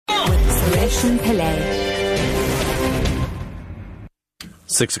Suresh Pillay.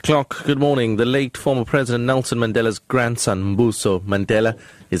 6 o'clock. Good morning. The late former President Nelson Mandela's grandson, Mbuso Mandela,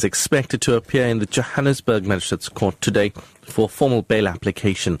 is expected to appear in the Johannesburg Magistrates Court today for a formal bail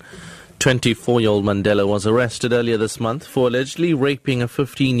application. 24-year-old Mandela was arrested earlier this month for allegedly raping a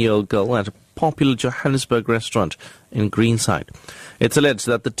 15-year-old girl at a popular Johannesburg restaurant in Greenside. It's alleged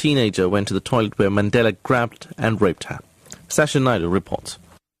that the teenager went to the toilet where Mandela grabbed and raped her. Sashin Naidu reports.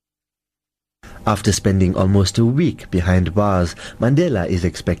 After spending almost a week behind bars, Mandela is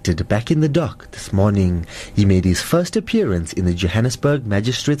expected back in the dock this morning. He made his first appearance in the Johannesburg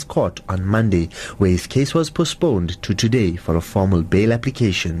Magistrates Court on Monday, where his case was postponed to today for a formal bail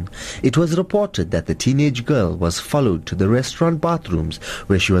application. It was reported that the teenage girl was followed to the restaurant bathrooms,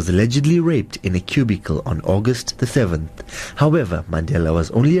 where she was allegedly raped in a cubicle on August the 7th. However, Mandela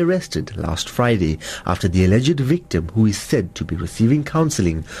was only arrested last Friday after the alleged victim, who is said to be receiving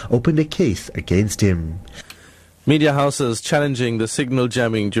counseling, opened a case against him. Media houses challenging the signal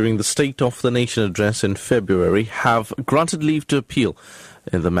jamming during the State of the Nation address in February have granted leave to appeal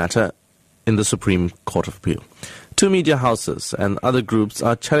in the matter in the Supreme Court of Appeal. Two media houses and other groups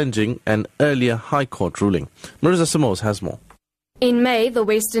are challenging an earlier High Court ruling. Marissa Samos has more. In May, the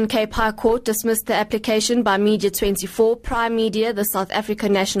Western Cape High Court dismissed the application by Media24, Prime Media, the South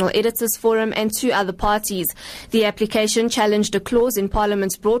African National Editors Forum and two other parties. The application challenged a clause in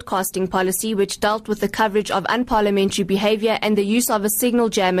Parliament's broadcasting policy which dealt with the coverage of unparliamentary behaviour and the use of a signal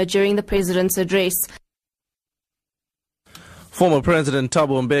jammer during the President's address. Former President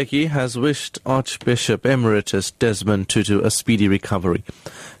Thabo Mbeki has wished Archbishop Emeritus Desmond Tutu a speedy recovery.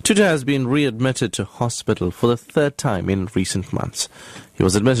 Tutu has been readmitted to hospital for the third time in recent months. He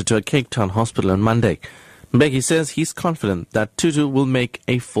was admitted to a Cape Town hospital on Monday. Mbeki says he's confident that Tutu will make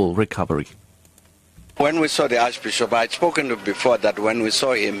a full recovery. When we saw the Archbishop, I had spoken to before that when we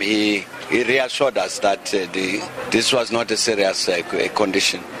saw him, he reassured us that this was not a serious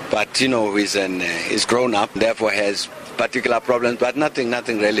condition. But, he's grown up, therefore has particular problems, but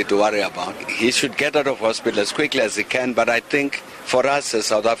nothing really to worry about. He should get out of hospital as quickly as he can, but I think for us as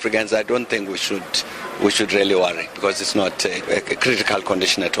South Africans, I don't think we should really worry because it's not a critical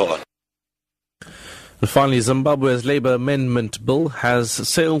condition at all. And finally, Zimbabwe's Labour Amendment Bill has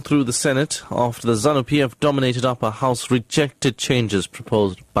sailed through the Senate after the ZANU-PF dominated upper house rejected changes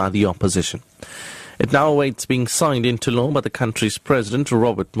proposed by the opposition. It now awaits being signed into law by the country's president,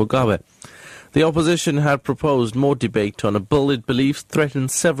 Robert Mugabe. The opposition had proposed more debate on a bill it believes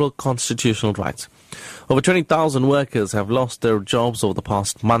threatens several constitutional rights. Over 20,000 workers have lost their jobs over the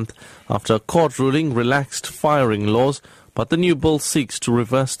past month after a court ruling relaxed firing laws, but the new bill seeks to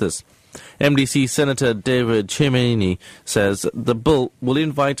reverse this. MDC Senator David Chimene says the bill will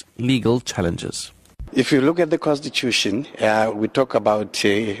invite legal challenges. If you look at the Constitution, we talk about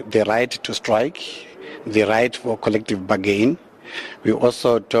the right to strike, the right for collective bargain. We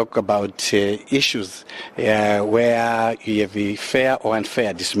also talk about issues where you have a fair or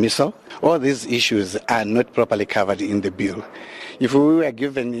unfair dismissal. All these issues are not properly covered in the bill. If we were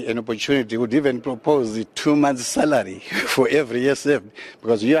given an opportunity, we would even propose 2 months' salary for every year served,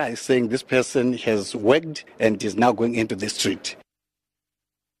 because you are saying this person has worked and is now going into the street.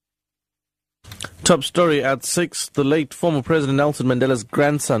 Top story at 6. The late former President Nelson Mandela's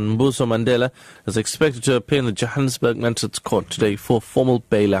grandson, Mbuso Mandela, is expected to appear in the Johannesburg Magistrates Court today for a formal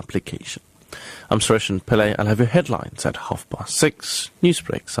bail application. I'm Suresh Pillay. I'll have your headlines at 6:30. News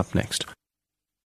breaks up next.